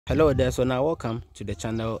Hello there, so now welcome to the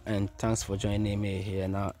channel and thanks for joining me here.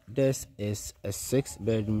 Now this is a 6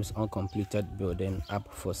 bedrooms uncompleted building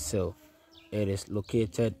up for sale. It is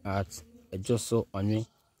located at Ejisu-Onwe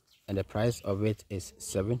and the price of it is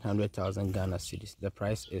 700,000 Ghana cedis. The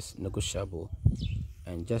price is negotiable,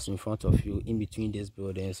 and just in front of you, in between these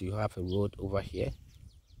buildings, you have a road over here.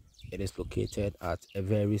 It is located at a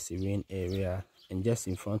very serene area, and just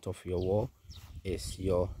in front of your wall is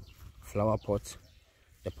your flower pot.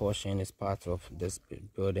 The portion is part of this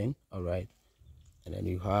building, all right. And then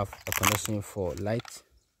you have a connection for light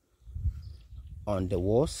on the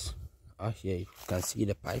walls. Out here you can see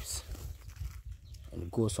the pipes, and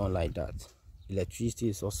it goes on like that. Electricity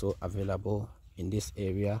is also available in this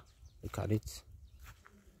area. Look at it.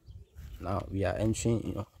 Now we are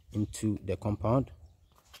entering into the compound.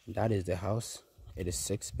 That is the house. It is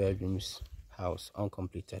 6 bedrooms house,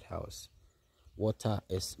 uncompleted house. Water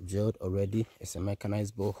is drilled already. It's a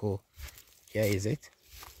mechanized borehole. Here is it.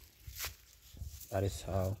 That is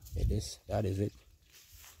how it is. That is it.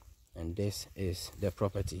 And this is the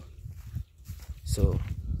property. So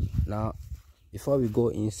now, before we go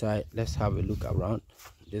inside, let's have a look around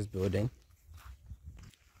this building.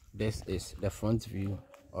 This is the front view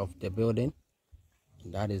of the building.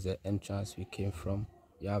 That is the entrance we came from.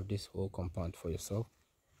 You have this whole compound for yourself.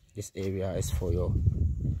 This area is for your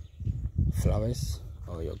flowers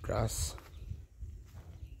or your grass,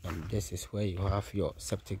 and this is where you have your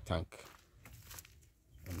septic tank,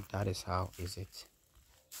 and that is how is it.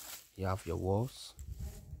 You have your walls,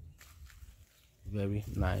 very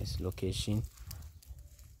nice location.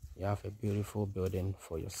 You have a beautiful building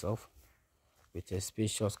for yourself with a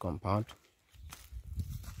spacious compound.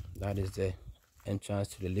 That is the entrance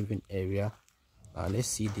to the living area. Now let's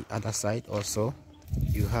see the other side also.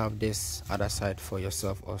 You have this other side for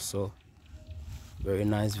yourself also. Very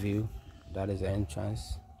nice view. That is the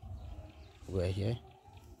entrance. We're here,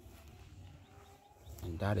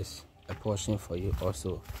 and that is a portion for you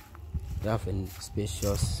also. You have a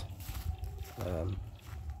spacious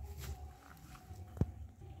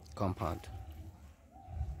compound,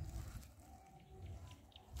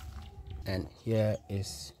 and here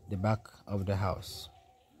is the back of the house,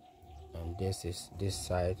 and this is this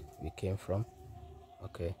side we came from.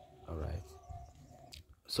 Okay, all right.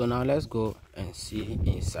 So now let's go and see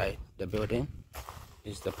inside the building.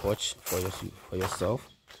 It's the porch for yourself,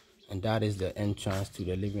 and that is the entrance to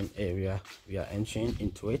the living area. We are entering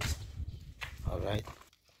into it. All right.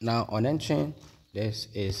 Now on entering, this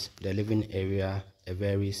is the living area, a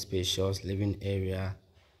very spacious living area.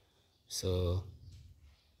 So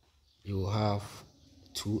you have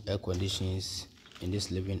 2 air conditions in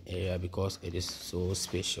this living area because it is so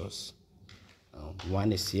spacious.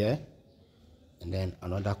 One is here, and then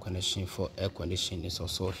another connection for air conditioning is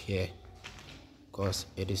also here because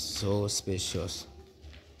it is so spacious.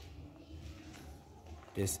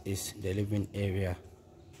 This is the living area,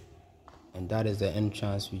 and that is the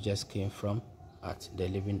entrance we just came from at the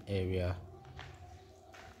living area.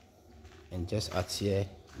 And just at here,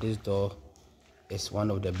 this door is one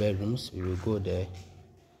of the bedrooms. We will go there,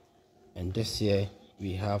 and this here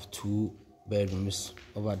we have 2 bedrooms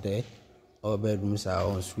over there. All bedrooms are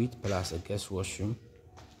en suite plus a guest washroom,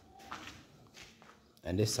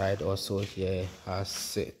 and this side also here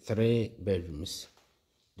has 3 bedrooms.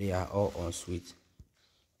 They are all en suite,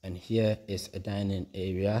 and here is a dining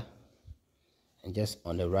area, and just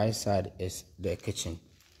on the right side is the kitchen.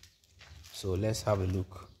 So let's have a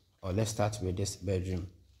look, or let's start with this bedroom.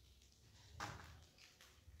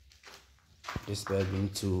 This bedroom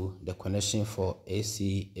to the connection for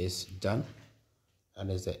AC is done. That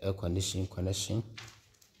is the air conditioning connection.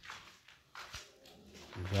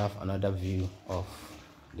 You have another view of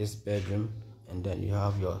this bedroom, and then you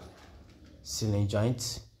have your ceiling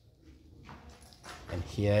joints, and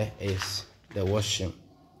here is the washroom.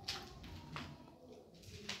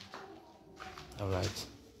 All right.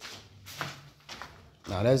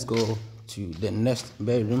 Now let's go to the next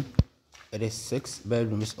bedroom. It is 6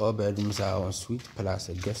 bedrooms. All bedrooms are en suite plus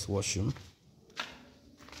a guest washroom.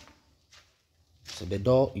 So the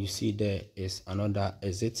door you see there is another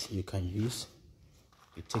exit you can use.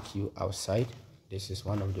 It take you outside. This is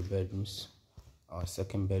one of the bedrooms, our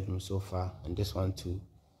 2nd bedroom so far, and this one too.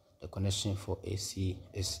 The connection for AC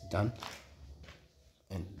is done,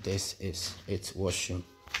 and this is its washroom.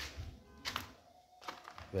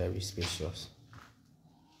 Very spacious.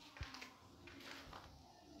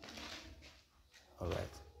 All right.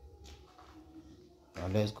 Now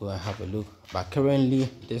let's go and have a look. But currently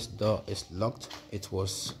this door is locked. It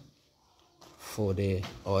was for the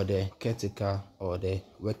caretaker or the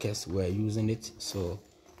workers were using it, so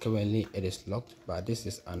currently it is locked, but this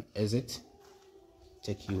is an exit,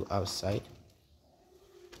 take you outside.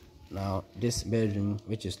 Now this bedroom,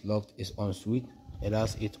 which is locked, is en suite. It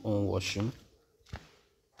has its own washroom,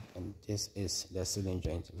 and this is the ceiling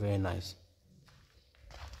joint. Very nice.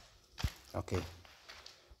 Okay,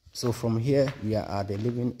 so from here we are at the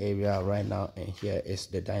living area right now, and here is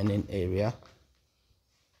the dining area.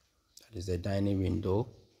 That is the dining window.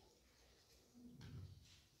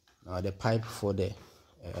 Now the pipe for the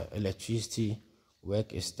electricity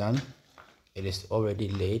work is done. It is already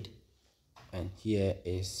laid, and here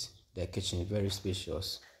is the kitchen. Very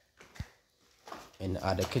spacious. And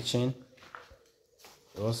at the kitchen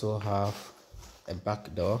we also have a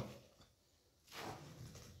back door.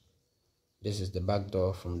 This is the back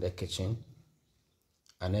door from the kitchen,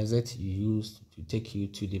 an exit you use to take you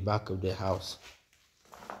to the back of the house.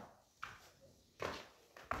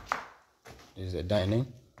 This is the dining,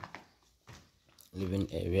 living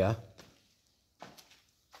area,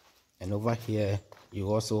 and over here you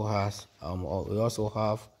also we also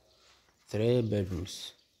have 3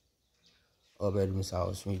 bedrooms. All bedrooms are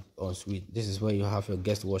en suite. This is where you have your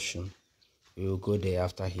guest washroom. We will go there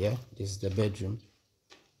after here. This is the bedroom.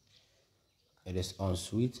 It is en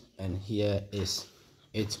suite, and here is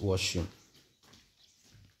its washroom.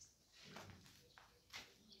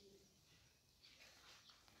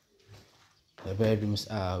 The bedrooms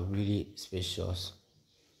are really spacious.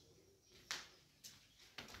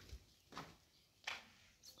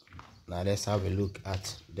 Now let's have a look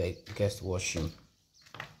at the guest washroom.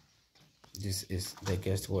 This is the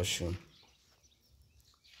guest washroom.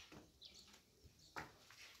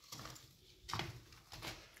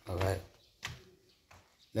 All right,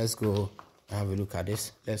 let's go and have a look at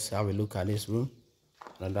this. Let's have a look at this room.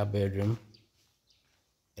 Another bedroom.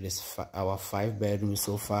 It is our 5 bedrooms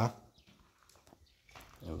so far.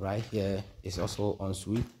 And right here is also en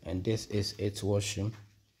suite, and this is its washroom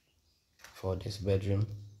for this bedroom.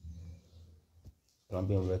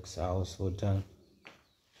 Plumbing works are also done,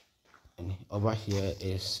 and over here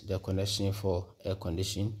is the connection for air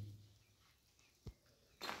conditioning.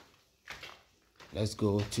 Let's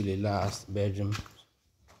go to the last bedroom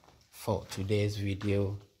for today's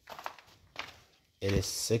video. It is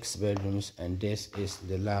 6 bedrooms, and this is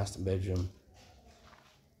the last bedroom.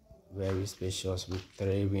 Very spacious with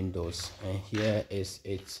 3 windows, and here is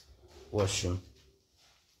its washroom.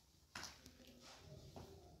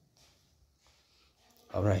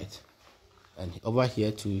 All right, and over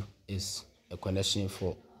here too is a connection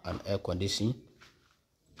for an air conditioning.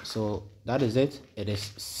 So that is it. It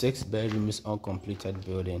is 6 bedrooms uncompleted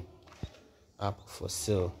building up for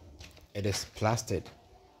sale. It is plastered.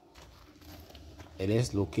 It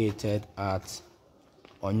is located at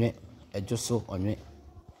Ejisu-Onwe,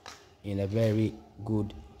 in a very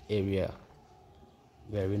good area,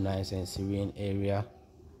 very nice and serene area,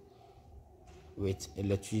 with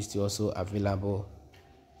electricity also available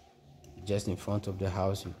just in front of the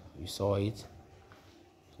house. You saw it.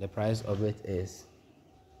 The price of it is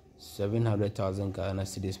 700,000 Ghana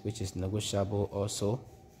cedis, which is negotiable also.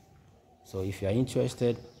 So if you are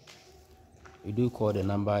interested, you do call the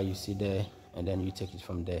number you see there, and then you take it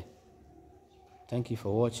from there. Thank you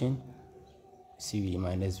for watching. See you in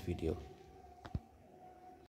my next video.